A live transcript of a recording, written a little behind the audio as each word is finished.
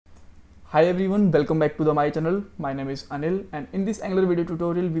Hi everyone, welcome back to my channel. My name is Anil, and in this Angular video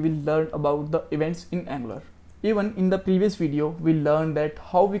tutorial we will learn about the events in Angular. Even in the previous video we learned that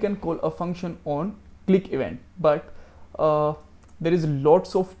how we can call a function on click event, but there is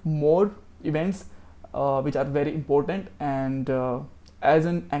lots of more events which are very important, and as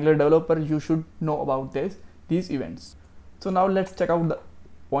an Angular developer you should know about these events. So now let's check out the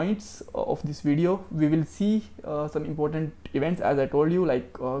points of this video. We will see some important events, as I told you,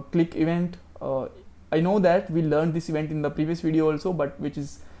 like click event. I know that we learned this event in the previous video also, but this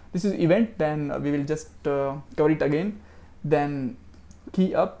is event, then we will just cover it again. Then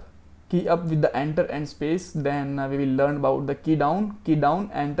keyup with the enter and space. Then we will learn about the keydown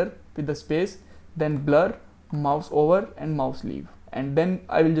enter with the space. Then blur, mouse over, and mouse leave. And then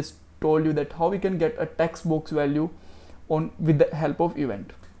I will just told you that how we can get a text box value on with the help of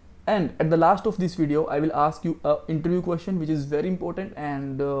event. And at the last of this video I will ask you an interview question, which is very important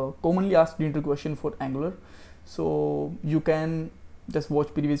and commonly asked interview question for Angular. So you can just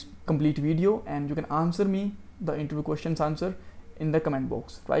watch previous complete video and you can answer me the interview questions answer in the comment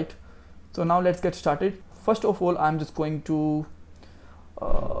box, right? So now let's get started. First of all, I'm just going to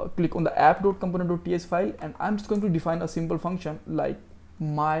click on the app.component.ts file, and I'm just going to define a simple function like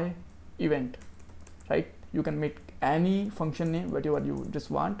my event, right? You can make any function name, whatever you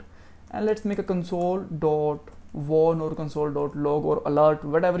just want, and let's make a console.warn or console.log or alert,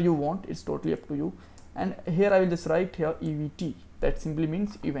 whatever you want. It's totally up to you. And here I will just write here evt, that simply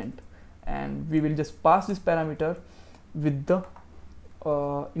means event, and we will just pass this parameter with the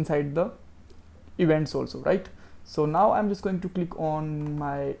inside the events also, right? So now I'm just going to click on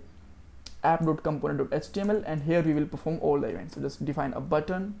my app.component.html, and here we will perform all the events. So just define a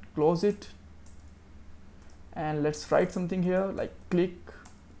button, close it, and let's write something here like click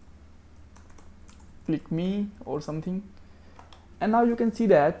me or something. And now you can see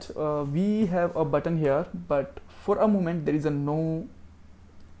that we have a button here, but for a moment there is no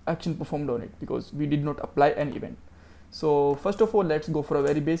action performed on it because we did not apply an event. So first of all, let's go for a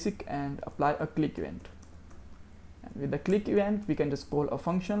very basic and apply a click event. And with the click event we can just call a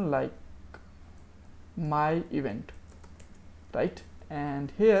function like my event, right?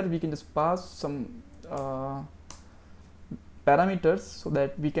 And here we can just pass some parameters so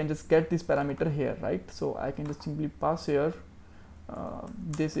that we can just get this parameter here, right? So I can just simply pass here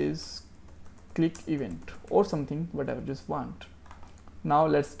this is click event or something, whatever you just want. Now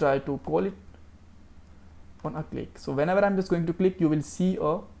let's try to call it on a click. So whenever I'm just going to click, you will see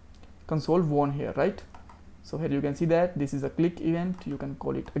a console warn here, right? So here you can see that this is a click event. You can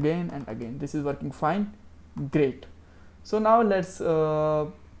call it again and again. This is working fine, great. So now let's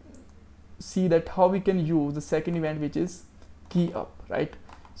see that how we can use the second event, which is keyup, right?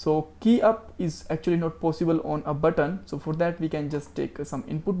 So keyup is actually not possible on a button, so for that we can just take some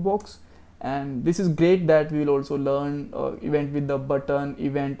input box, and this is great that we will also learn event with the button,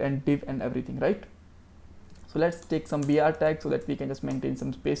 event, and div and everything, right? So let's take some br tag so that we can just maintain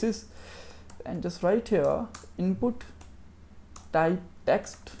some spaces, and just write here input type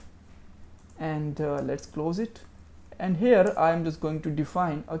text, and let's close it. And here I am just going to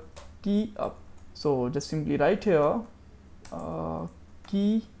define a keyup. So just simply write here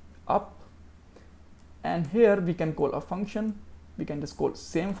key up, and here we can call a function. We can just call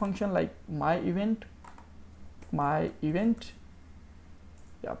same function like my event,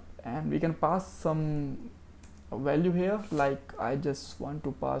 yep, and we can pass some value here, like I just want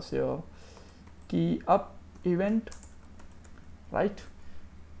to pass here key up event, right?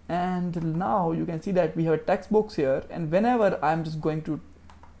 And now you can see that we have a text box here, and whenever I'm just going to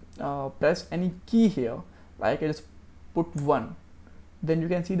press any key here, like I just put 1, then you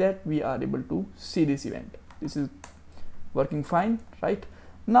can see that we are able to see this event. This is working fine, right?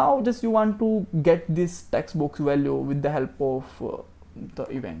 Now just you want to get this text box value with the help of the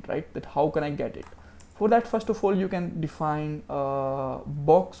event, right? That how can I get it? For that, first of all, you can define a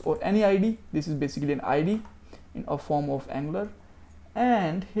box or any ID. This is basically an ID in a form of Angular,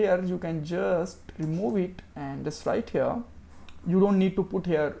 and here you can just remove it and just write here. You don't need to put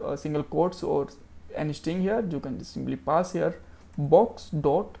here single quotes or any string here. You can just simply pass here box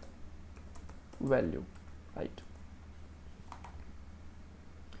dot value, right?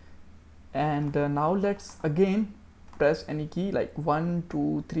 And now let's again press any key like 1,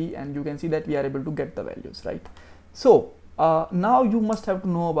 2, 3, and you can see that we are able to get the values, right? So now you must have to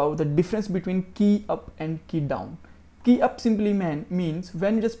know about the difference between key up and key down. Key up simply means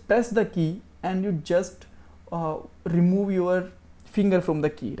when you just press the key and you just remove your finger from the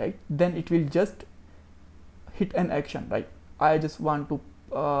key, right? Then it will just hit an action, right? I just want to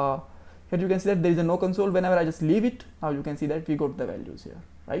here you can see that there is no console. Whenever I just leave it, now you can see that we got the values here,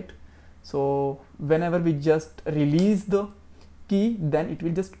 right? So whenever we just release the key, then it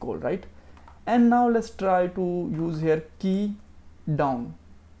will just call, right? And now let's try to use here key down,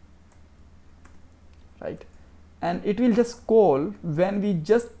 right? And it will just call when we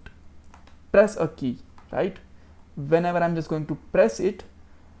just press a key, right? Whenever I'm just going to press it,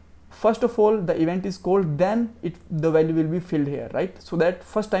 first of all the event is called, then the value will be filled here, right? So that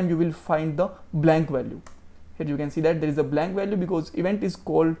first time you will find the blank value. Here you can see that there is a blank value because event is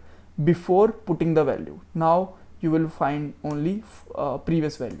called before putting the value. Now you will find only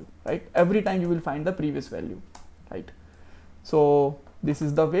previous value, right? Every time you will find the previous value, right? So this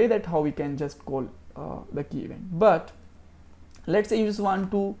is the way that how we can just call the key event. But let's say you just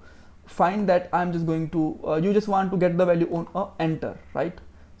want to find that I'm just going to you just want to get the value on a enter, right?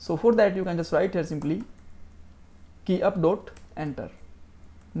 So for that you can just write here simply keyup dot enter.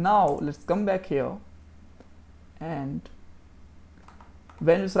 Now let's come back here, and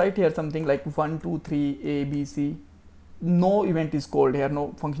when you write here something like 1 2 3 a b c, no event is called here,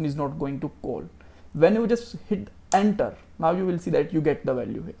 no function is not going to call. When you just hit enter, now you will see that you get the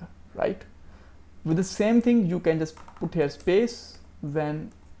value here, right? With the same thing you can just put here space.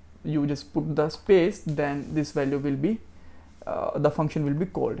 When you just put the space, then this value will be the function will be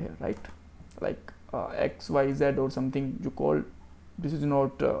called here, right? Like x y z or something you call. This is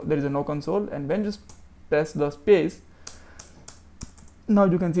not there is a no console, and when you just press the space, now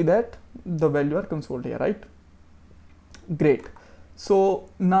you can see that the value are consoled here, right? Great. So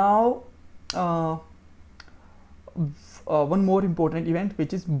now one more important event,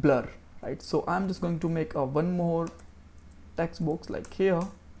 which is blur, right? So I'm just going to make one more text box like here,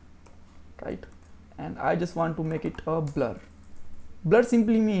 right? And I just want to make it a blur. Blur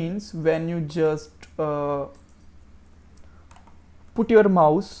simply means when you just put your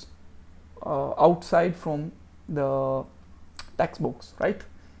mouse outside from the text box, right?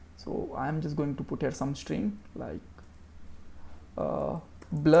 So I'm just going to put here some string like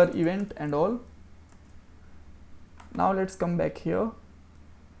blur event and all. Now let's come back here,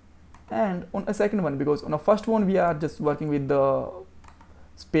 and on a second one, because on a first one we are just working with the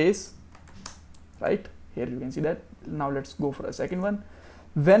space, right? Here you can see that. Now let's go for a second one.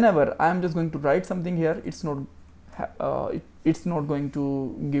 Whenever I am just going to write something here, it's not going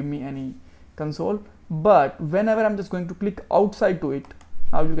to give me any console, but whenever I'm just going to click outside to it,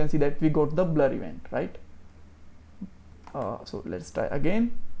 now you can see that we got the blur event, right? So let's try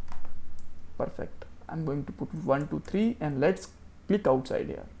again. Perfect. I'm going to put 1 2 3 and let's click outside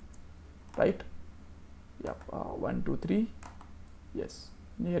here, right? Yep. 1 2 3. Yes,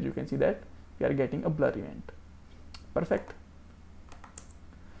 here you can see that we are getting a blur event. Perfect.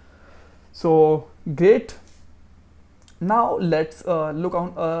 So great. Now let's look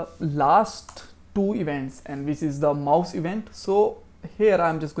on last two events, and this is the mouse event. So here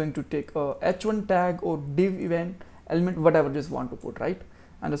I'm just going to take a h1 tag or div event element, whatever just want to put, right?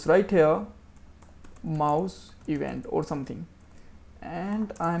 And just write here mouse event or something,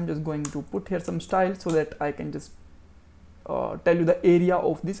 and I'm just going to put here some style so that I can just tell you the area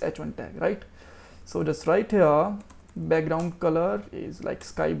of this h1 tag, right? So just write here background color is like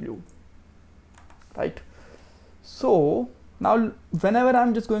sky blue, right? So now whenever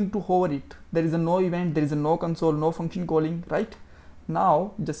I'm just going to hover it, there is a no event, there is a no console, no function calling, right?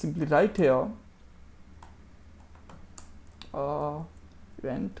 Now just simply write here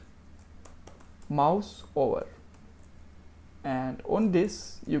event mouse over, and on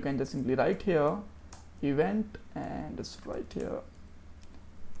this you can just simply write here event and just write here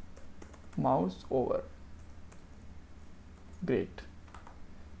mouse over. Great.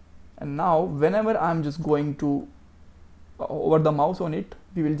 And now whenever I'm just going to over the mouse on it,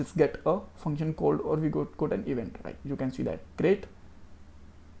 we will just get a function called, or we got an event, right? You can see that. Great.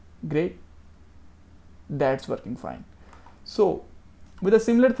 That's working fine. So with a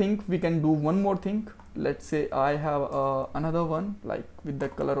similar thing we can do one more thing. Let's say I have another one like with the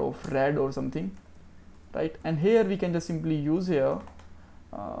color of red or something, right? And here we can just simply use here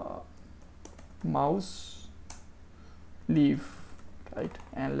mouse leaf, right?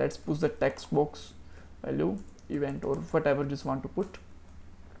 And let's push the text box value event or whatever just want to put.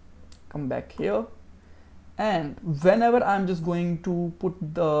 Come back here, and whenever I'm just going to put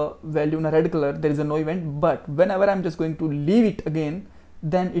the value in a red color, there is a no event, but whenever I'm just going to leave it again,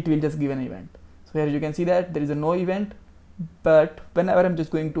 then it will just give an event. So here you can see that there is a no event, but whenever I'm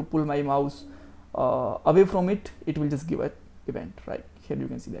just going to pull my mouse away from it, it will just give an event, right? Here you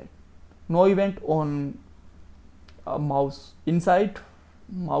can see that no event on mouse inside,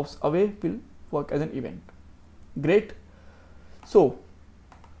 mouse away will work as an event. Great. So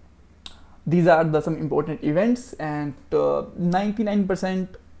these are some important events, and 99%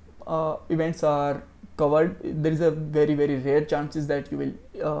 events are covered. There is a very rare chances that you will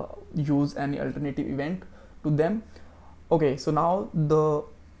use any alternative event to them. Okay, so now the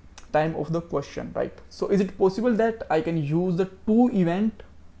time of the question, right? So is it possible that I can use the two event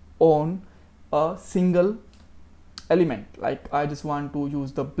on a single element? Like I just want to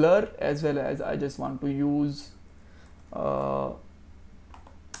use the blur as well as I just want to use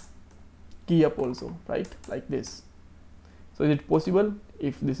keyup also, right? Like this. So is it possible?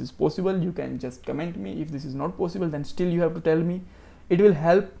 If this is possible, you can just comment me. If this is not possible, then still you have to tell me. It will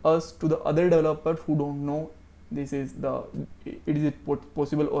help us to the other developers who don't know this is it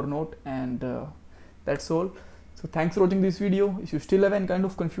possible or not. And that's all. So thanks for watching this video. If you still have any kind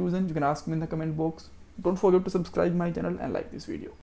of confusion, you can ask me in the comment box. Don't forget to subscribe my channel and like this video.